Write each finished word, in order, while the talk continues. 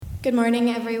Good morning,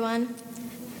 everyone.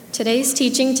 Today's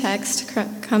teaching text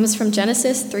comes from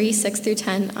Genesis 3, 6 through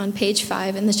 10 on page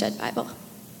 5 in the Shed Bible.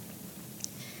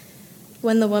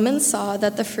 When the woman saw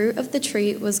that the fruit of the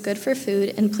tree was good for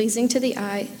food and pleasing to the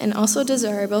eye and also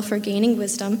desirable for gaining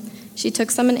wisdom, she took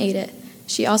some and ate it.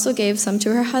 She also gave some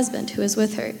to her husband who was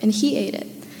with her, and he ate it.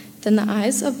 Then the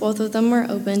eyes of both of them were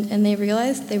opened, and they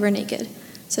realized they were naked.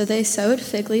 So they sewed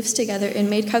fig leaves together and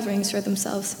made coverings for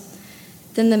themselves.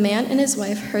 Then the man and his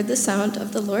wife heard the sound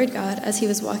of the Lord God as he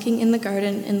was walking in the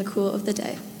garden in the cool of the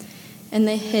day. And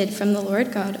they hid from the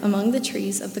Lord God among the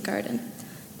trees of the garden.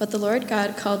 But the Lord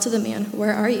God called to the man,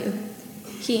 "Where are you?"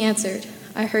 He answered,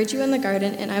 "I heard you in the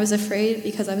garden, and I was afraid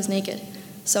because I was naked.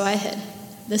 So I hid."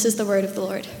 This is the word of the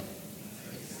Lord.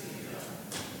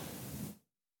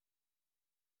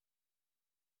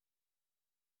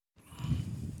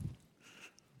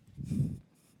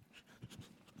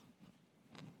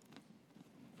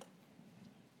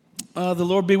 The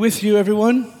Lord be with you,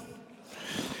 everyone.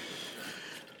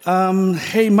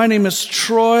 Hey, my name is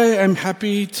Troy. I'm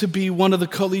happy to be one of the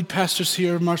co-lead pastors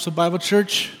here at Marshall Bible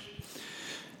Church.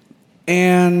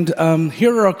 And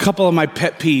here are a couple of my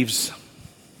pet peeves.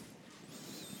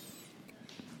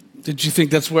 Did you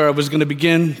think that's where I was going to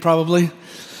begin? Probably.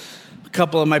 A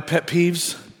couple of my pet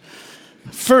peeves.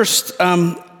 First,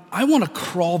 I want to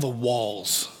crawl the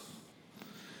walls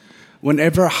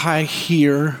whenever I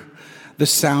hear the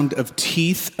sound of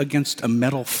teeth against a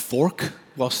metal fork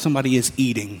while somebody is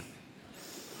eating.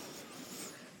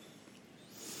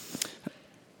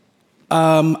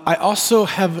 I also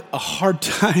have a hard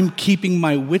time keeping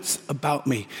my wits about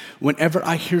me whenever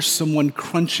I hear someone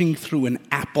crunching through an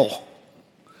apple,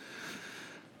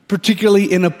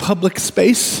 particularly in a public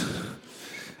space,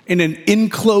 in an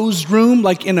enclosed room,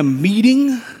 like in a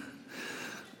meeting,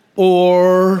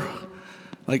 or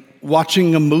like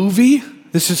watching a movie.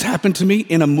 This has happened to me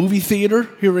in a movie theater,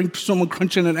 hearing someone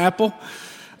crunching an apple,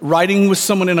 riding with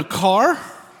someone in a car.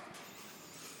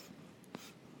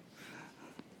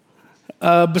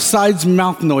 Besides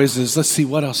mouth noises, let's see,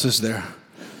 what else is there?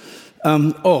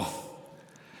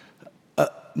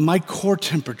 My core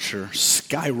temperature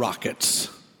skyrockets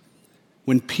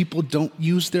when people don't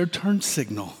use their turn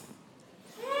signal.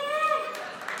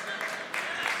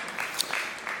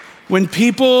 When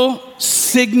people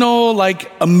signal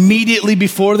like immediately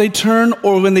before they turn,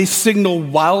 or when they signal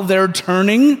while they're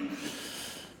turning.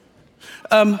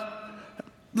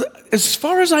 As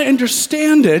far as I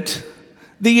understand it,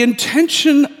 the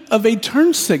intention of a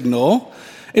turn signal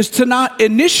is to not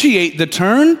initiate the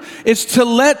turn, it's to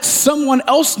let someone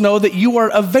else know that you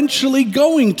are eventually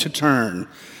going to turn.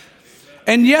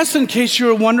 And yes, in case you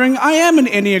were wondering, I am an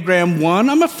Enneagram 1.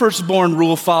 I'm a firstborn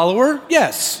rule follower.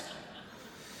 Yes.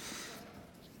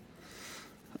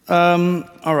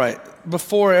 All right.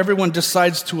 Before everyone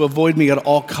decides to avoid me at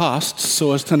all costs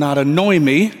so as to not annoy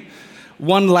me,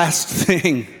 one last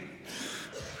thing.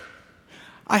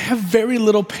 I have very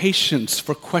little patience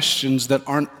for questions that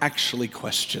aren't actually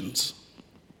questions.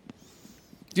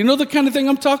 Do you know the kind of thing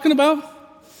I'm talking about?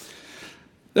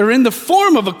 They're in the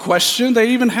form of a question.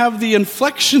 They even have the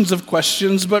inflections of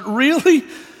questions, but really,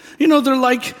 they're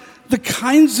like the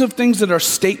kinds of things that are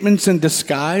statements in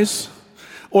disguise,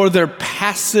 or they're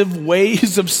passive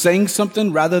ways of saying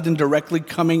something rather than directly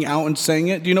coming out and saying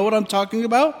it. Do you know what I'm talking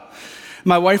about?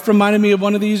 My wife reminded me of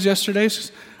one of these yesterday. She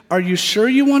says, "Are you sure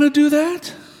you want to do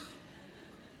that?"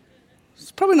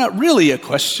 It's probably not really a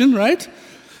question, right?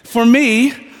 For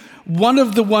me, one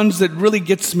of the ones that really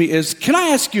gets me is, "Can I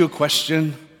ask you a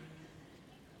question?"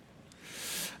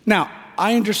 Now,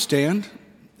 I understand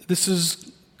this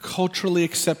is culturally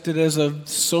accepted as a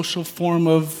social form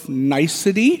of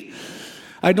nicety.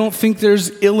 I don't think there's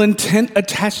ill intent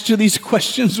attached to these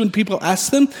questions when people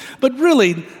ask them, but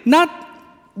really, not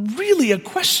really a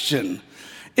question.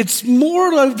 It's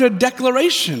more of a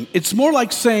declaration. It's more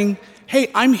like saying,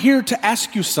 "Hey, I'm here to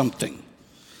ask you something."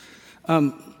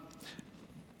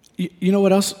 You know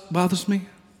what else bothers me?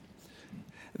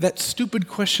 That stupid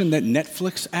question that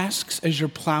Netflix asks as you're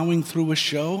plowing through a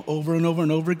show over and over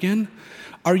and over again.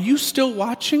 "Are you still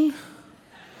watching?"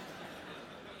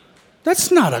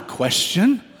 That's not a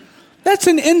question. That's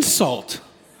an insult.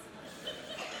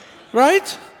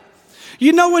 Right?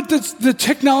 You know what the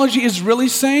technology is really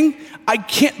saying? "I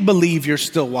can't believe you're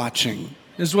still watching,"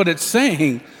 is what it's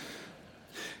saying.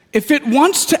 If it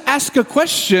wants to ask a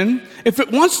question, if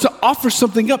it wants to offer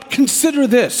something up, consider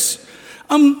this.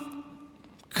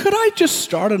 Could I just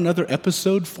start another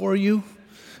episode for you?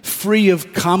 Free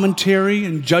of commentary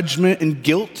and judgment and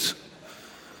guilt?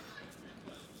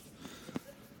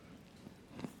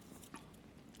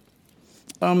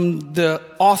 The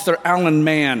author Alan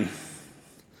Mann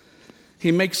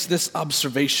He makes this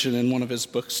observation in one of his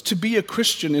books. To be a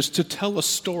Christian is to tell a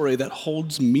story that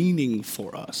holds meaning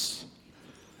for us.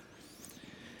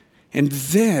 And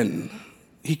then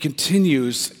he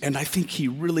continues, and I think he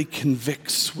really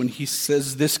convicts when he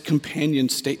says this companion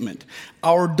statement.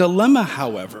 Our dilemma,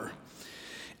 however,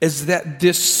 is that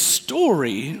this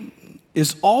story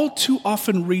is all too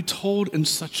often retold in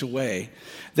such a way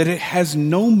that it has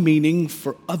no meaning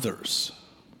for others.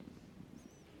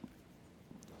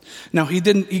 Now, he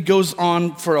goes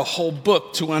on for a whole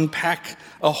book to unpack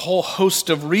a whole host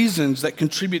of reasons that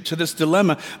contribute to this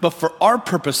dilemma. But for our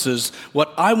purposes,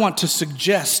 what I want to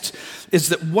suggest is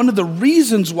that one of the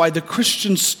reasons why the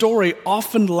Christian story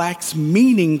often lacks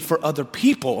meaning for other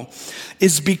people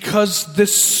is because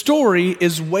this story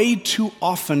is way too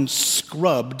often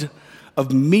scrubbed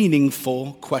of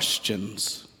meaningful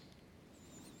questions.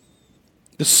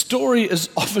 The story is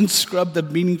often scrubbed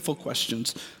of meaningful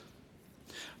questions.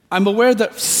 I'm aware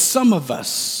that some of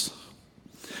us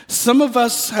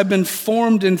have been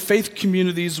formed in faith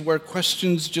communities where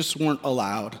questions just weren't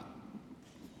allowed.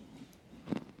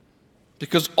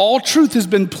 Because all truth has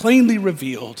been plainly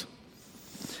revealed.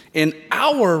 And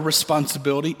our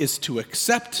responsibility is to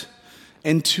accept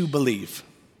and to believe.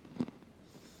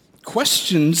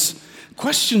 Questions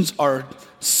are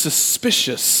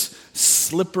suspicious,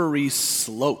 slippery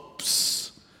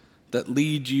slopes that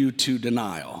lead you to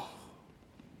denial.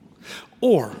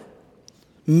 Or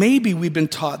maybe we've been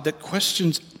taught that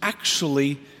questions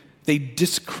actually, they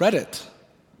discredit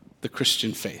the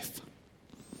Christian faith.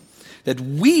 That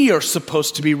we are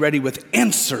supposed to be ready with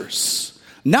answers,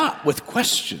 not with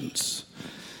questions.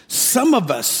 Some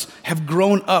of us have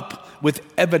grown up with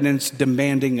evidence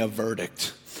demanding a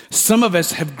verdict. Some of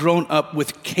us have grown up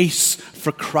with case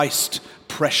for Christ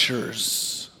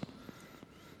pressures.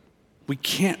 We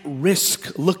can't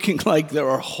risk looking like there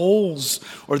are holes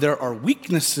or there are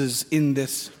weaknesses in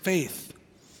this faith.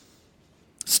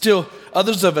 Still,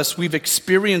 others of us, we've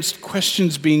experienced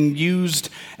questions being used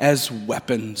as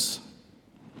weapons.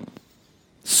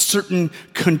 Certain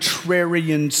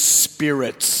contrarian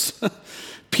spirits,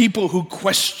 people who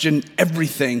question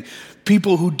everything,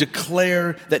 people who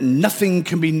declare that nothing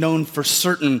can be known for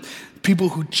certain, people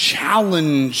who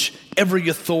challenge every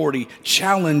authority,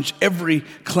 challenge every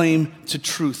claim to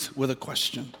truth with a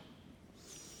question.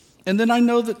 And then I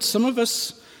know that some of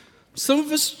us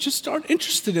just aren't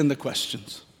interested in the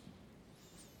questions.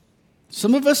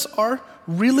 Some of us are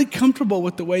really comfortable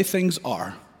with the way things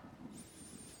are.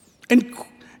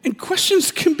 And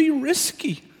questions can be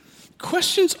risky.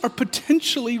 Questions are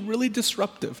potentially really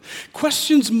disruptive.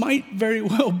 Questions might very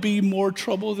well be more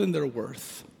trouble than they're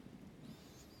worth.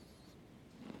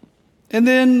 And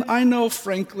then I know,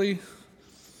 frankly,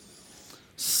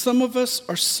 some of us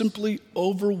are simply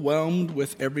overwhelmed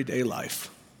with everyday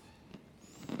life.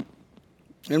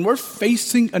 And we're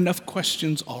facing enough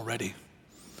questions already.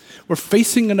 We're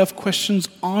facing enough questions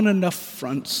on enough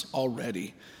fronts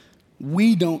already.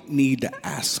 We don't need to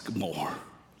ask more,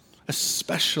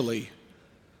 especially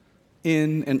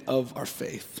in and of our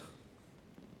faith.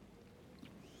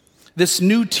 This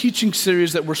new teaching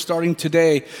series that we're starting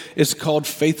today is called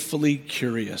Faithfully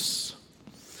Curious.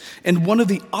 And one of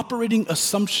the operating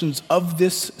assumptions of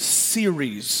this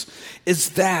series is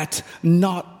that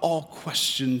not all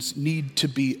questions need to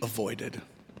be avoided.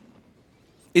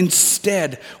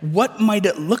 Instead, what might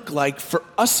it look like for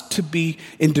us to be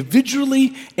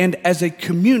individually and as a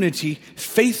community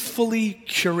faithfully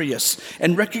curious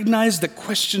and recognize that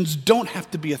questions don't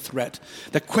have to be a threat,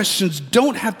 that questions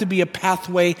don't have to be a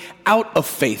pathway out of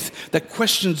faith, that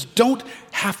questions don't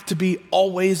have to be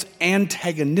always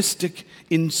antagonistic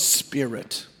in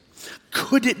spirit?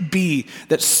 Could it be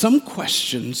that some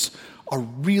questions are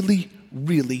really,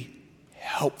 really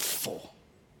helpful?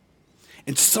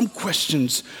 And some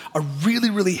questions are really,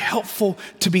 really helpful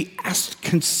to be asked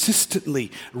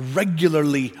consistently,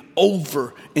 regularly,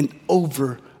 over and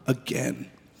over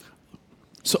again.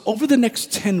 So over the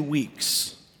next 10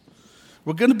 weeks,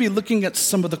 we're going to be looking at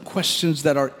some of the questions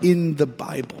that are in the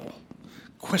Bible,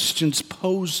 questions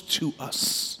posed to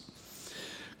us,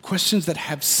 questions that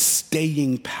have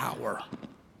staying power.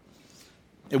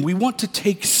 And we want to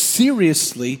take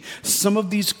seriously some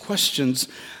of these questions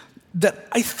that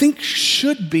I think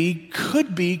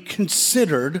could be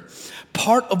considered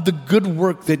part of the good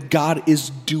work that God is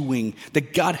doing,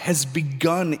 that God has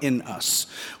begun in us.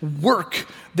 Work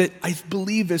that I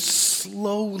believe is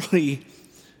slowly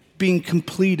being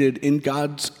completed in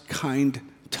God's kind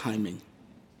timing.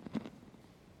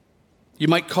 You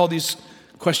might call these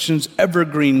questions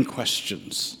evergreen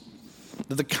questions.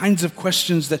 They're the kinds of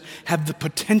questions that have the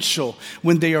potential,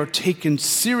 when they are taken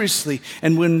seriously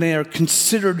and when they are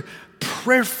considered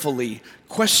prayerfully,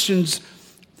 questions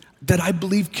that I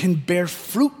believe can bear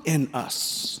fruit in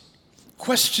us.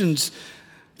 Questions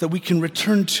that we can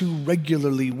return to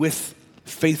regularly with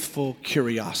faithful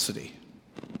curiosity.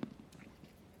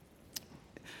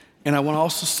 And I want to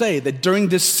also say that during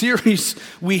this series,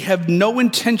 we have no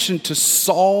intention to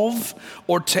solve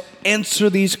or to answer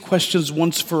these questions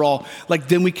once for all. Like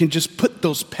then we can just put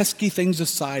those pesky things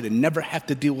aside and never have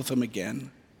to deal with them again.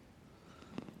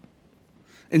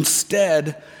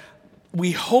 Instead, we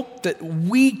hope that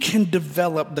we can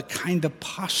develop the kind of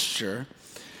posture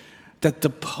that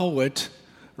the poet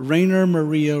Rainer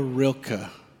Maria Rilke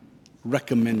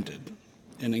recommended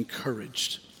and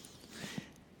encouraged.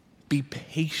 Be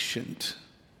patient.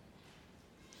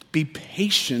 Be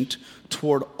patient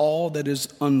toward all that is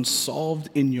unsolved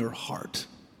in your heart.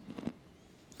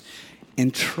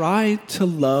 And try to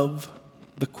love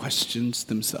the questions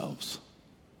themselves.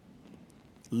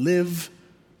 Live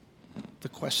the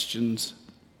questions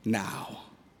now.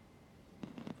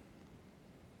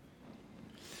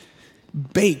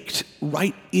 Baked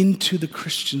right into the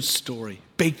Christian story,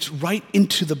 baked right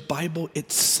into the Bible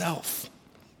itself,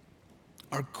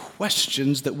 are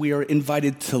questions that we are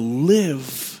invited to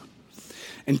live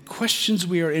and questions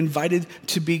we are invited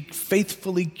to be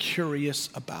faithfully curious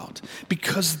about,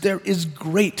 because there is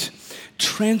great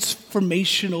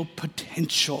transformational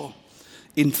potential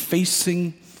in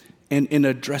facing and in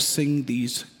addressing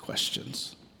these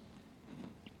questions.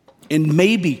 And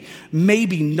maybe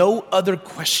no other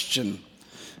question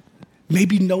in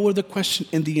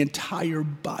the entire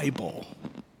Bible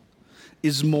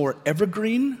is more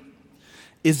evergreen,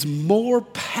 is more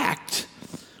packed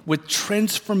with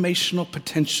transformational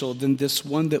potential than this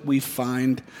one that we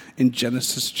find in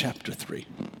Genesis chapter 3.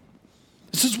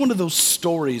 This is one of those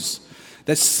stories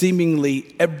that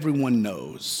seemingly everyone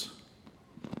knows.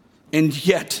 And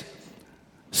yet,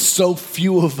 so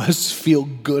few of us feel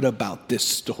good about this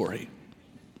story.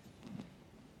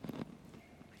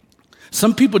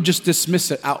 Some people just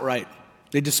dismiss it outright.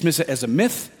 They dismiss it as a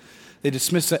myth. They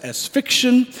dismiss it as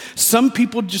fiction. Some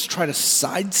people just try to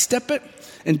sidestep it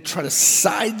and try to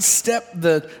sidestep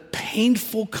the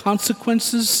painful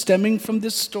consequences stemming from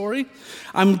this story.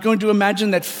 I'm going to imagine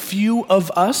that few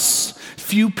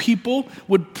people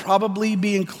would probably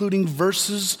be including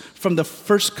verses from the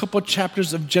first couple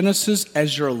chapters of Genesis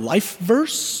as your life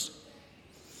verse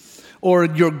or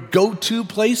your go-to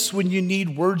place when you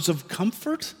need words of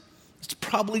comfort. It's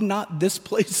probably not this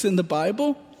place in the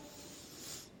Bible.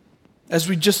 As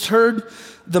we just heard,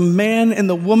 the man and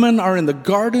the woman are in the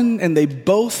garden and they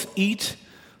both eat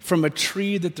from a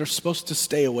tree that they're supposed to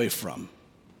stay away from.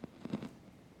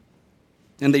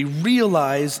 And they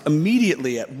realize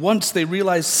immediately, at once, they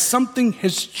realize something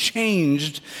has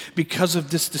changed because of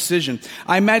this decision.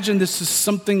 I imagine this is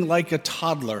something like a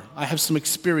toddler. I have some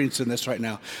experience in this right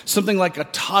now. Something like a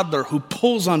toddler who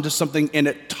pulls onto something and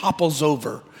it topples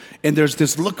over. And there's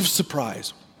this look of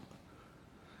surprise.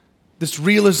 This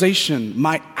realization,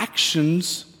 my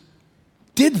actions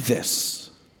did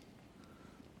this.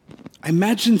 I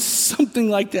imagine something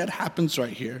like that happens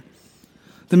right here.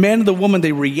 The man and the woman,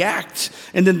 they react,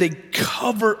 and then they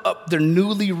cover up their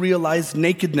newly realized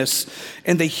nakedness,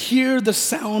 and they hear the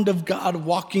sound of God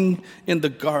walking in the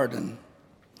garden.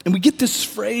 And we get this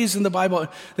phrase in the Bible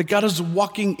that God is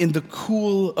walking in the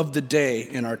cool of the day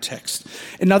in our text.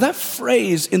 And now that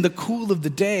phrase, in the cool of the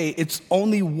day, it's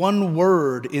only one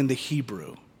word in the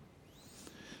Hebrew.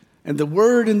 And the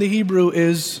word in the Hebrew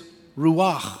is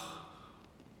ruach.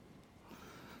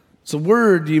 It's a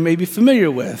word you may be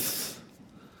familiar with.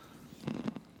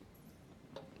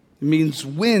 It means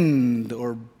wind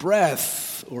or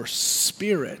breath or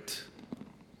spirit.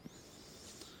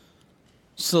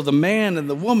 So the man and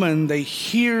the woman, they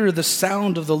hear the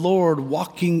sound of the Lord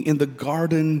walking in the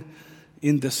garden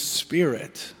in the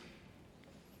Spirit.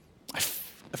 I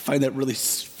find that really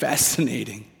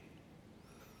fascinating.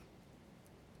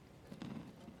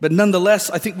 But nonetheless,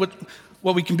 I think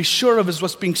what we can be sure of is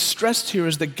what's being stressed here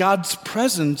is that God's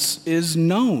presence is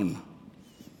known.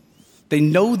 They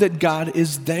know that God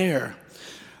is there.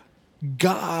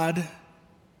 God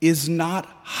is not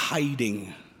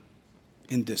hiding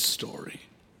in this story.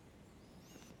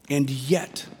 And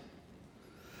yet,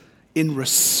 in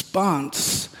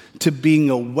response to being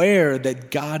aware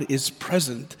that God is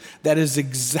present, that is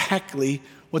exactly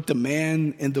what the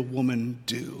man and the woman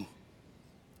do.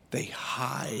 They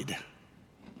hide.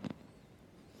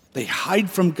 They hide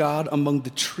from God among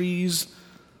the trees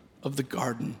of the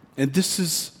garden. And this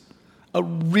is a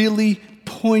really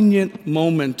poignant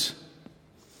moment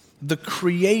the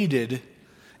created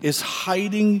is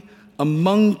hiding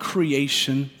among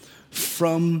creation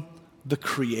from the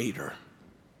Creator.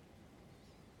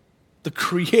 The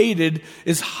created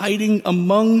is hiding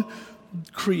among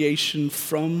creation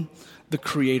from the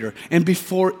Creator. And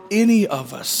before any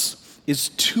of us is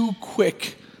too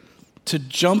quick to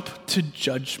jump to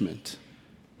judgment,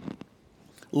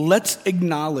 let's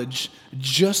acknowledge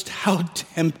just how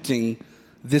tempting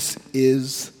this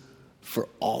is for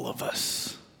all of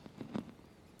us.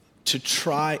 To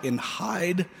try and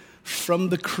hide from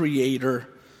the Creator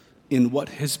in what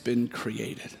has been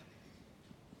created.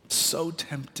 So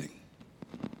tempting.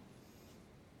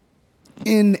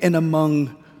 In and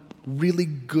among really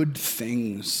good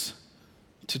things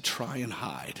to try and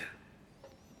hide.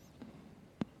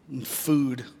 In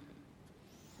food,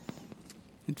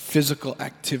 in physical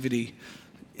activity,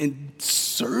 in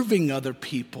serving other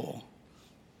people,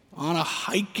 on a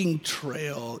hiking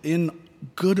trail, in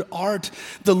good art.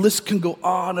 The list can go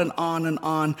on and on and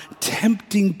on.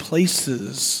 Tempting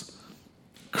places,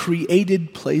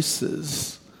 created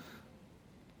places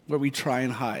where we try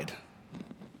and hide.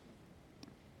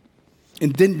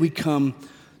 And then we come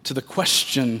to the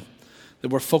question that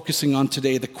we're focusing on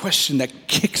today, the question that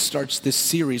kickstarts this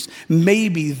series,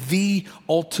 maybe the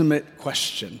ultimate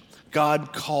question.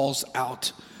 God calls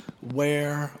out,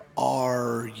 "Where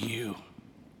are you?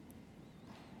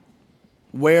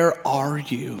 Where are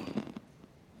you?"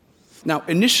 Now,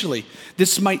 initially,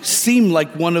 this might seem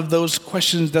like one of those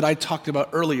questions that I talked about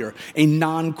earlier, a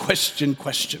non-question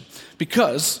question.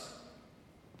 Because,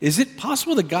 is it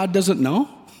possible that God doesn't know?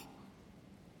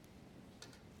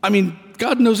 I mean,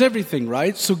 God knows everything,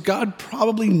 right? So God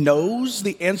probably knows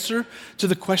the answer to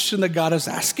the question that God is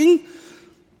asking.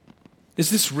 Is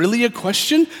this really a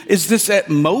question? Is this at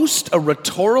most a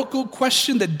rhetorical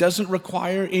question that doesn't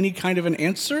require any kind of an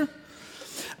answer?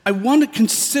 I want to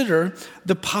consider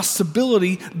the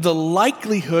possibility, the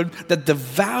likelihood that the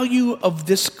value of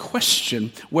this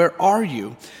question, "Where are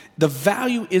you?" the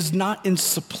value is not in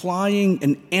supplying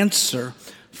an answer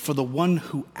for the one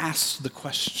who asked the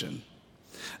question.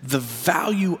 The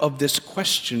value of this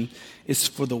question is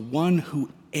for the one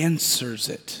who answers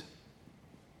it.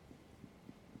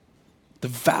 The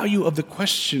value of the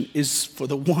question is for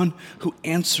the one who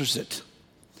answers it.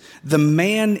 The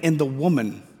man and the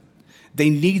woman,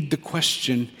 they need the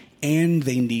question and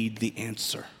they need the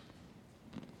answer.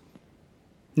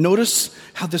 Notice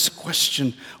how this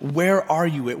question, "Where are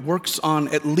you?" it works on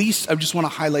at least, I just want to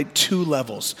highlight two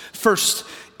levels. First,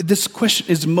 this question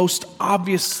is most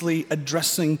obviously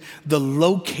addressing the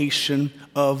location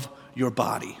of your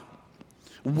body.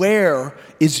 Where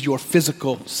is your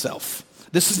physical self?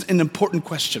 This is an important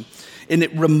question, and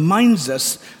it reminds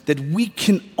us that we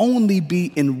can only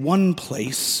be in one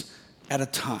place at a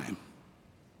time.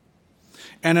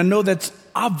 And I know that's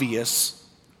obvious,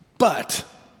 but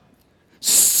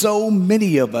so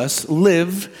many of us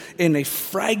live in a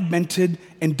fragmented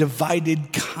and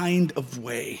divided kind of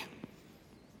way.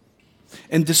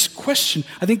 And this question,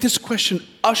 I think this question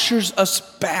ushers us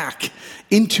back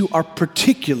into our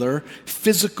particular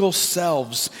physical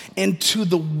selves and to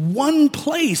the one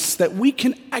place that we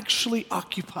can actually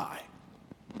occupy.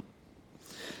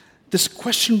 This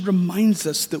question reminds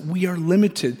us that we are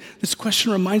limited. This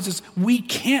question reminds us we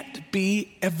can't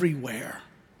be everywhere.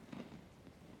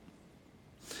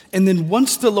 And then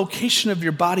once the location of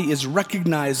your body is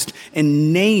recognized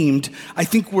and named, I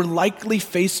think we're likely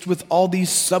faced with all these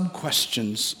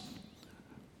sub-questions.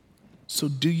 So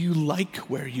do you like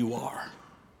where you are?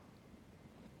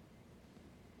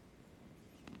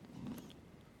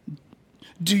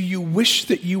 Do you wish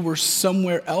that you were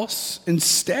somewhere else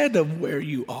instead of where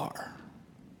you are?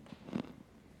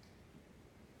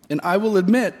 And I will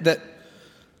admit that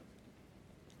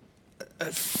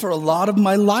for a lot of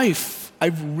my life,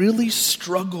 I've really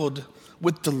struggled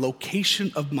with the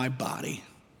location of my body.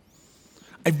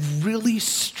 I've really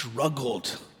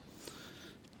struggled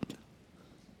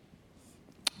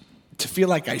to feel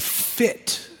like I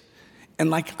fit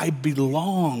and like I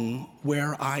belong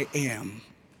where I am.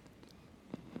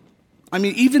 I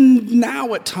mean, even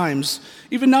now at times,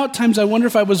 I wonder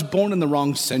if I was born in the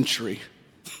wrong century.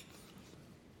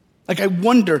 Like I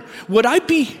wonder, would I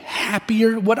be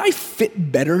happier? Would I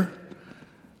fit better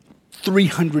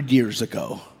 300 years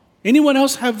ago? Anyone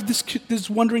else have this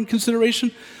wondering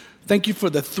consideration? Thank you for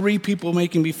the 3 people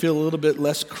making me feel a little bit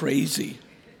less crazy.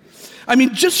 I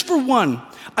mean, just for one,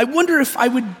 I wonder if I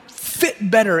would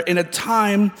fit better in a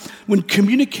time when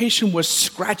communication was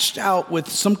scratched out with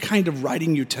some kind of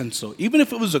writing utensil, even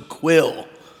if it was a quill,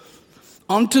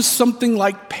 onto something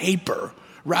like paper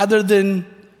rather than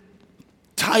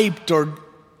typed or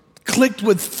clicked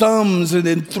with thumbs and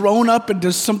then thrown up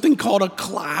into something called a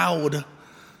cloud.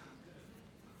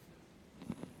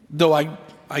 Though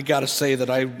I gotta say that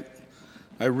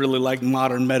I really like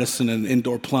modern medicine and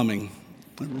indoor plumbing.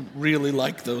 I really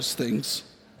like those things.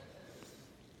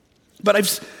 But I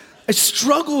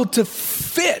struggle to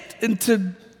fit and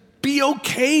to be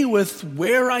okay with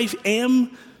where I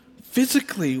am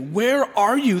physically. Where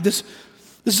are you? This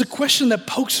is a question that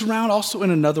pokes around also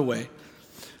in another way.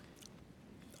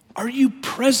 Are you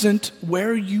present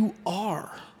where you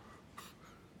are?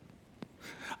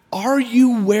 Are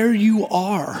you where you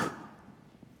are?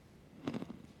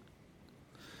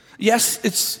 Yes,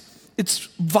 it's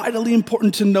vitally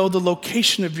important to know the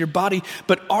location of your body,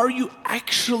 but are you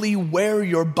actually where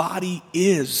your body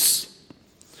is?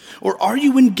 Or are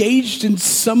you engaged in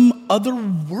some other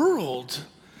world,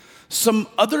 some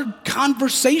other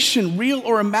conversation, real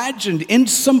or imagined, in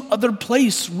some other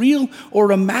place, real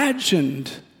or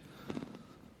imagined?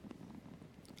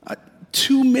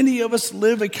 Too many of us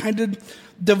live a kind of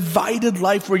divided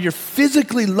life where you're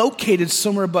physically located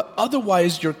somewhere, but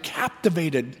otherwise you're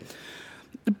captivated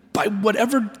by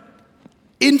whatever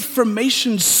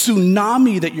information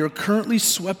tsunami that you're currently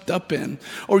swept up in,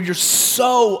 or you're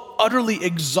so utterly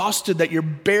exhausted that you're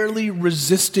barely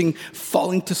resisting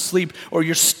falling to sleep, or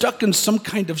you're stuck in some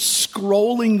kind of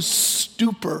scrolling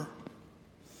stupor.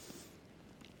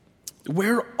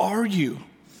 Where are you?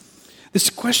 This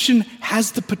question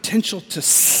has the potential to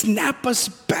snap us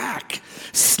back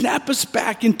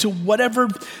into whatever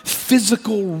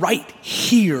physical right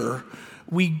here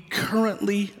we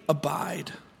currently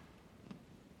abide.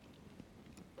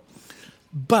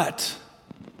 But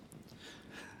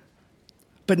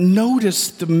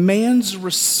notice the man's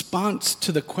response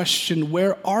to the question,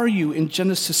 where are you, in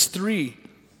Genesis 3?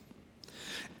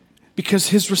 Because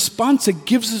his response, it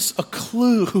gives us a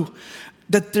clue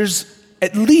that there's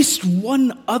at least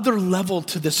one other level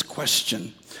to this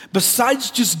question. Besides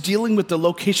just dealing with the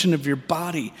location of your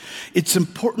body, it's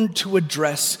important to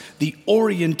address the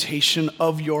orientation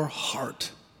of your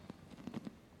heart.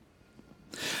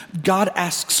 God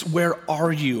asks, where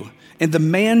are you? And the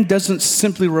man doesn't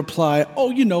simply reply,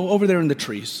 oh, over there in the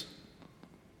trees.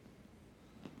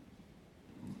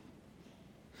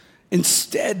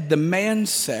 Instead, the man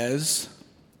says,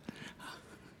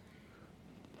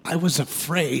 I was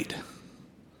afraid.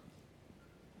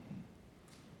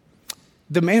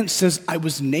 The man says, I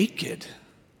was naked,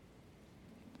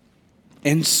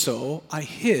 and so I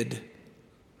hid.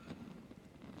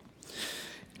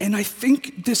 And I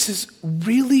think this is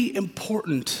really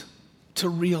important to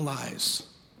realize,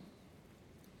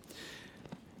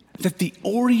 that the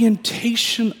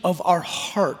orientation of our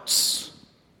hearts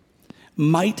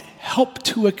might help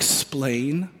to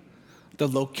explain the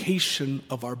location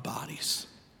of our bodies.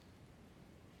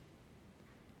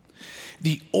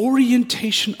 The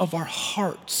orientation of our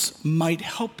hearts might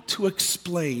help to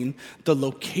explain the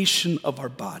location of our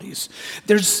bodies.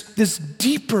 There's this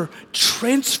deeper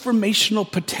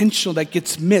transformational potential that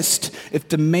gets missed if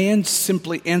the man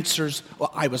simply answers,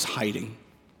 well, I was hiding.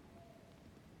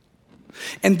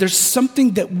 And there's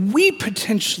something that we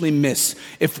potentially miss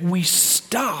if we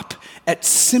stop at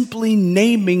simply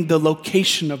naming the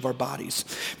location of our bodies.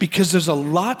 Because there's a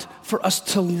lot for us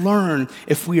to learn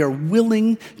if we are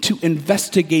willing to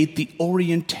investigate the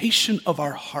orientation of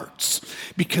our hearts.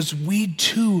 Because we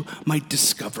too might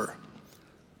discover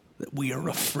that we are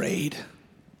afraid.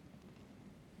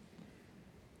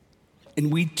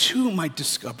 And we too might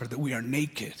discover that we are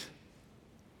naked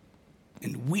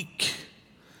and weak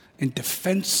and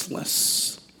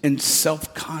defenseless and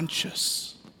self-conscious.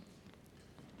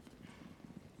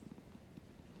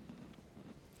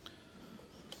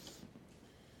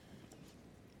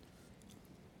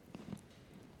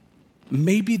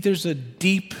 Maybe there's a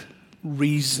deep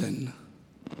reason.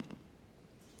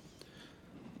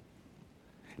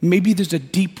 Maybe there's a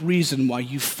deep reason why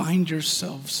you find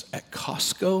yourselves at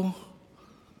Costco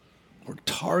or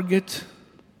Target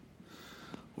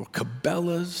or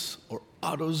Cabela's or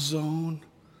AutoZone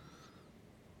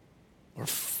or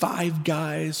Five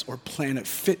Guys or Planet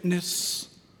Fitness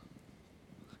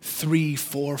 3,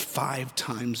 4, 5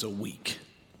 times a week.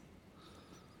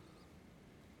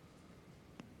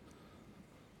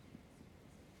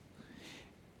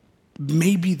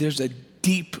 Maybe there's a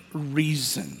deep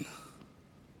reason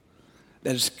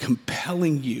that is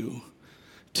compelling you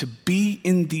to be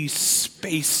in these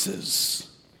spaces.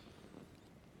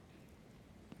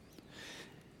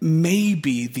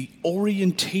 Maybe the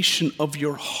orientation of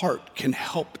your heart can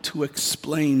help to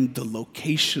explain the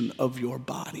location of your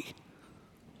body.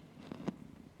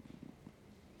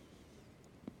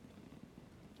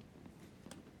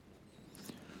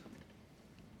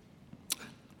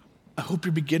 hope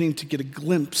you're beginning to get a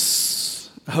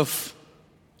glimpse of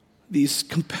these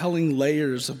compelling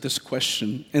layers of this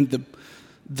question and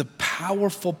the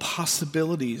powerful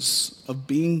possibilities of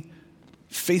being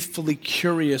faithfully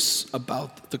curious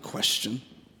about the question.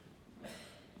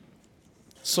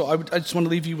 So I just want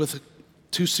to leave you with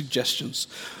two suggestions.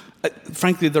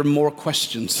 Frankly, there are more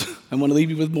questions. I want to leave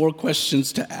you with more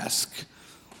questions to ask.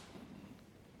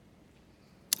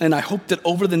 And I hope that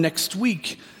over the next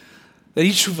week, that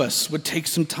each of us would take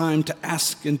some time to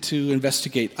ask and to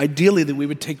investigate. Ideally, that we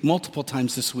would take multiple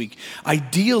times this week.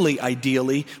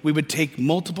 Ideally, we would take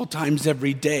multiple times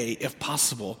every day, if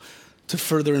possible, to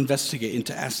further investigate and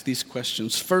to ask these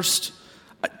questions. First,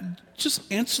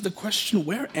 just answer the question,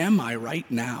 where am I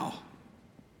right now?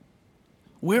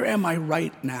 Where am I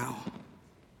right now?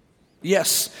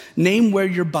 Yes, name where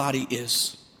your body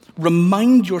is.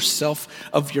 Remind yourself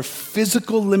of your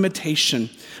physical limitation.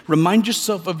 Remind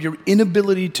yourself of your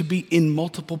inability to be in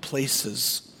multiple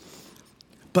places.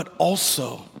 But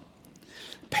also,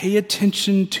 pay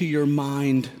attention to your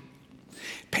mind.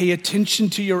 Pay attention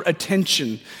to your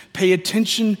attention. Pay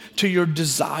attention to your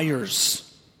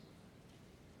desires.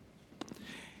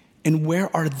 And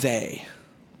where are they?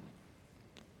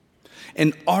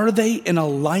 And are they in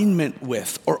alignment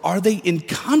with, or are they in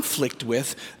conflict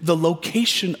with, the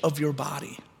location of your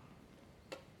body?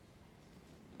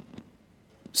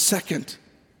 Second,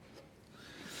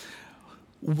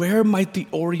 where might the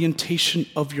orientation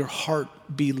of your heart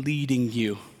be leading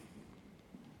you?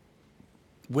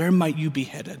 Where might you be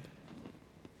headed?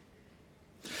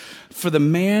 For the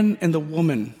man and the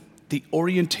woman, the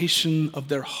orientation of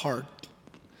their heart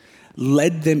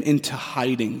led them into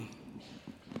hiding.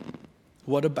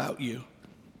 What about you?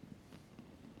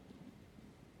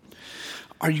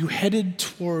 Are you headed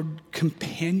toward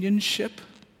companionship?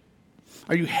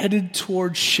 Are you headed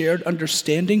toward shared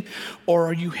understanding? Or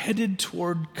are you headed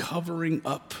toward covering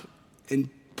up and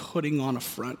putting on a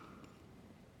front?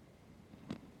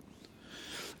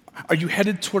 Are you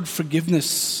headed toward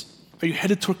forgiveness? Are you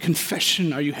headed toward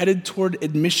confession? Are you headed toward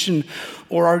admission?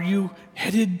 Or are you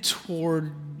headed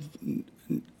toward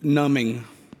numbing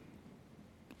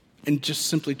and just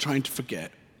simply trying to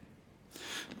forget?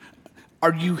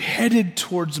 Are you headed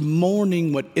towards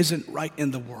mourning what isn't right in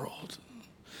the world?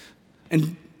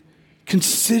 And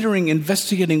considering,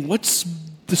 investigating, what's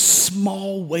the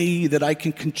small way that I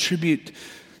can contribute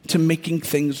to making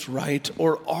things right?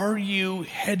 Or are you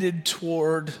headed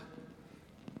toward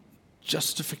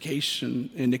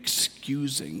justification and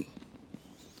excusing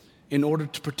in order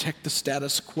to protect the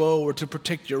status quo or to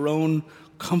protect your own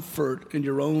comfort and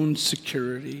your own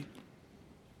security?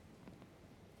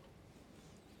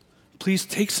 Please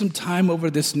take some time over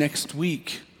this next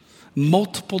week,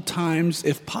 multiple times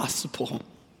if possible,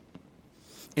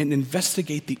 and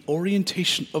investigate the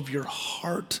orientation of your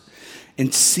heart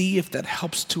and see if that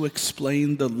helps to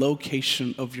explain the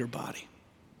location of your body.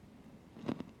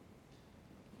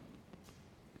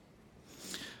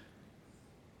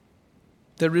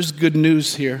 There is good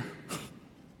news here.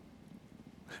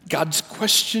 God's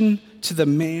question to the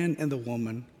man and the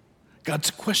woman, God's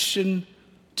question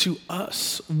to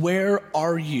us, where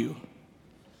are you?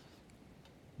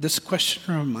 This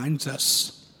question reminds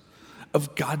us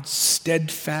of God's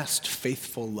steadfast,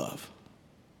 faithful love.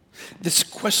 This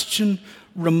question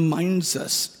reminds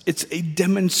us, it's a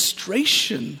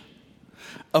demonstration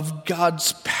of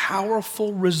God's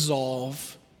powerful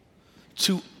resolve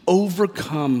to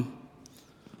overcome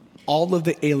all of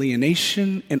the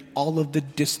alienation and all of the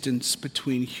distance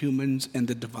between humans and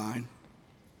the divine.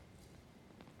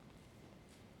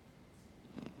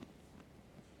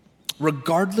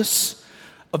 Regardless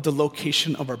of the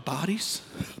location of our bodies,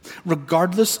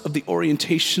 regardless of the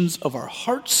orientations of our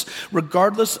hearts,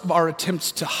 regardless of our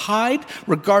attempts to hide,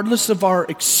 regardless of our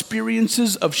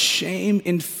experiences of shame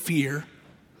and fear,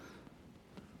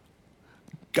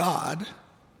 God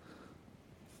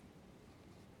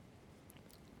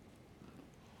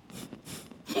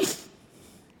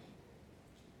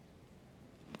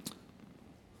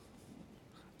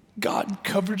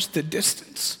covers the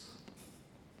distance.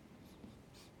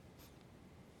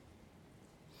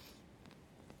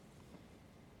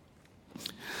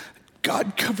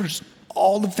 God covers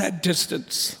all of that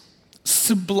distance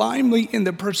sublimely in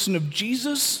the person of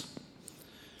Jesus,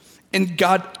 and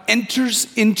God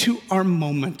enters into our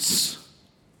moments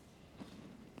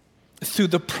through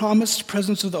the promised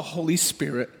presence of the Holy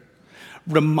Spirit,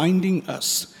 reminding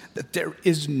us that there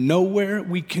is nowhere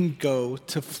we can go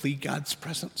to flee God's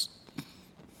presence.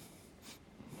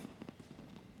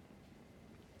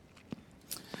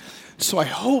 So I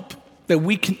hope that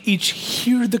we can each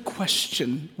hear the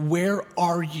question, where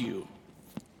are you?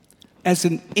 as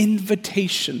an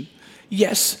invitation,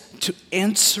 yes, to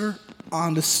answer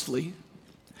honestly,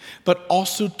 but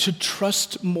also to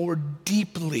trust more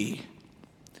deeply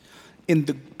in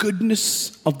the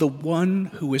goodness of the one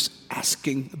who is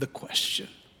asking the question.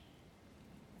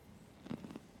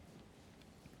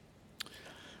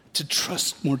 To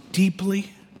trust more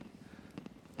deeply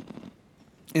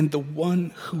in the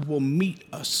one who will meet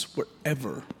us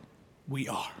wherever we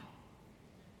are.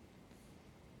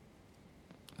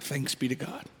 Thanks be to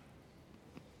God.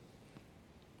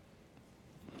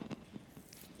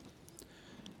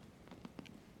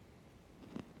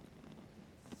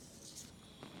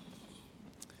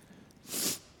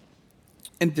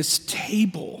 And this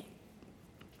table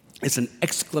is an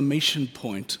exclamation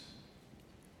point.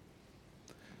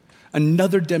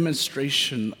 Another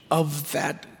demonstration of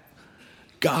that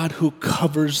God who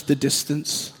covers the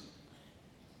distance.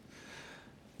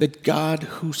 That God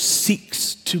who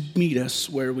seeks to meet us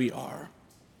where we are.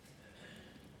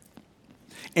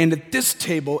 And at this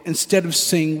table, instead of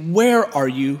saying, "Where are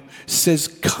you?" says,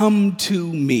 "Come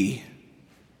to me.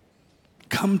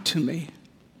 Come to me."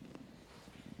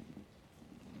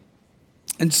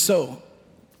 And so,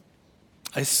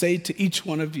 I say to each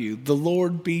one of you, the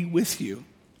Lord be with you.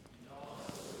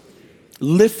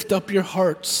 Lift up your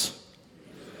hearts.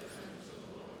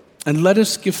 And let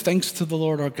us give thanks to the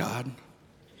Lord our God.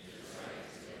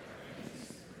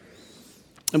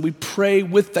 And we pray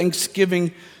with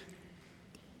thanksgiving.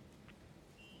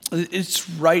 It's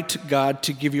right, God,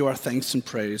 to give you our thanks and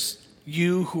praise.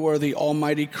 You who are the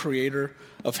almighty creator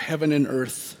of heaven and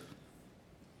earth.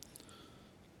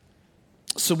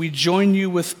 So we join you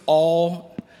with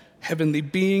all heavenly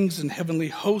beings and heavenly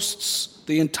hosts,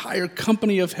 the entire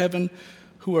company of heaven,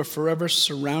 who are forever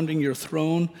surrounding your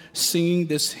throne, singing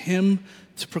this hymn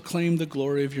to proclaim the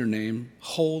glory of your name.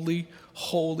 Holy,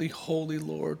 holy, holy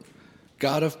Lord,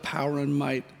 God of power and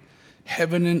might.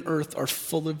 Heaven and earth are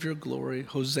full of your glory.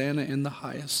 Hosanna in the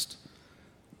highest.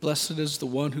 Blessed is the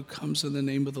one who comes in the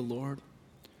name of the Lord.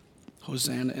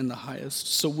 Hosanna in the highest.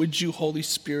 So would you, Holy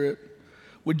Spirit,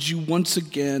 would you once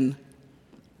again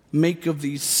make of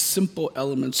these simple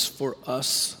elements for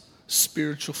us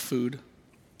spiritual food?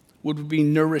 Would we be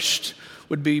nourished?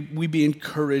 Would we be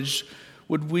encouraged?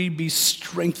 Would we be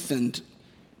strengthened?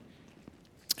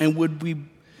 And would we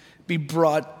be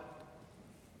brought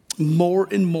more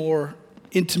and more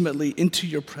intimately into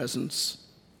your presence?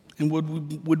 And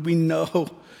would we know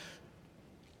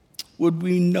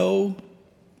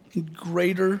in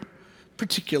greater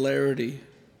particularity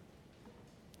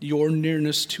your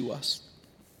nearness to us?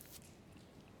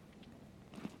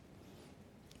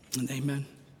 And amen.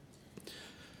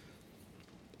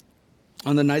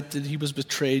 On the night that he was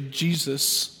betrayed,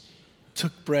 Jesus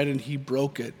took bread and he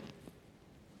broke it.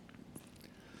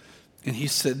 And he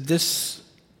said, This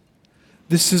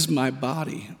is my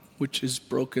body, which is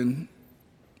broken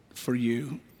for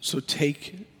you. So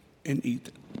take and eat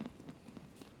it.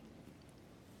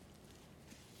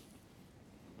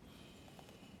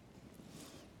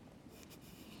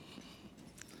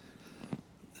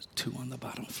 There's 2 on the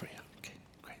bottom for you. Okay,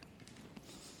 great.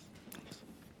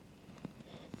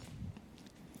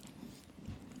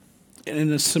 And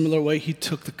in a similar way, he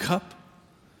took the cup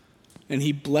and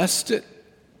he blessed it.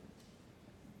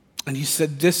 And he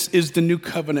said, this is the new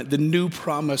covenant, the new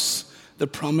promise, the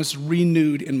promise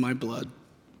renewed in my blood.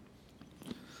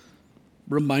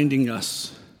 Reminding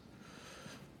us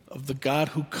of the God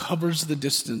who covers the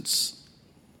distance,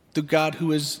 the God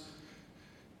who is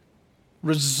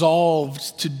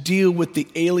resolved to deal with the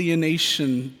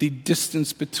alienation, the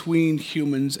distance between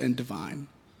humans and divine.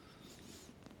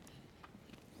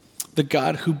 The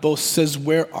God who both says,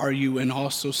 where are you? And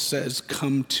also says,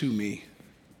 come to me.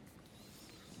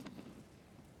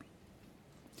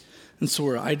 And so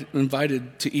we're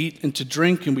invited to eat and to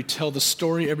drink, and we tell the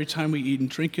story every time we eat and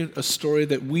drink it, a story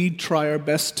that we try our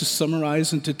best to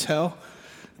summarize and to tell.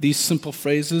 These simple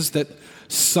phrases that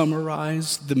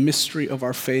summarize the mystery of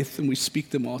our faith, and we speak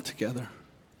them all together.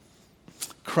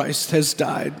 Christ has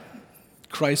died,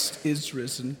 Christ is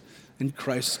risen, and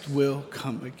Christ will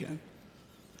come again.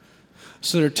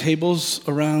 So there are tables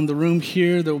around the room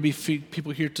here. There will be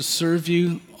people here to serve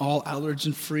you, all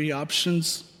allergen-free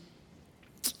options.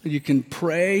 You can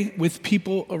pray with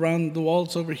people around the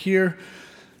walls over here.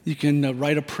 You can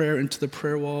write a prayer into the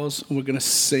prayer walls, and we're going to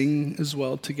sing as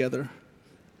well together.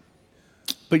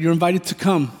 But you're invited to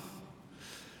come.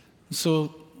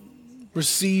 So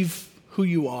receive who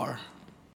you are.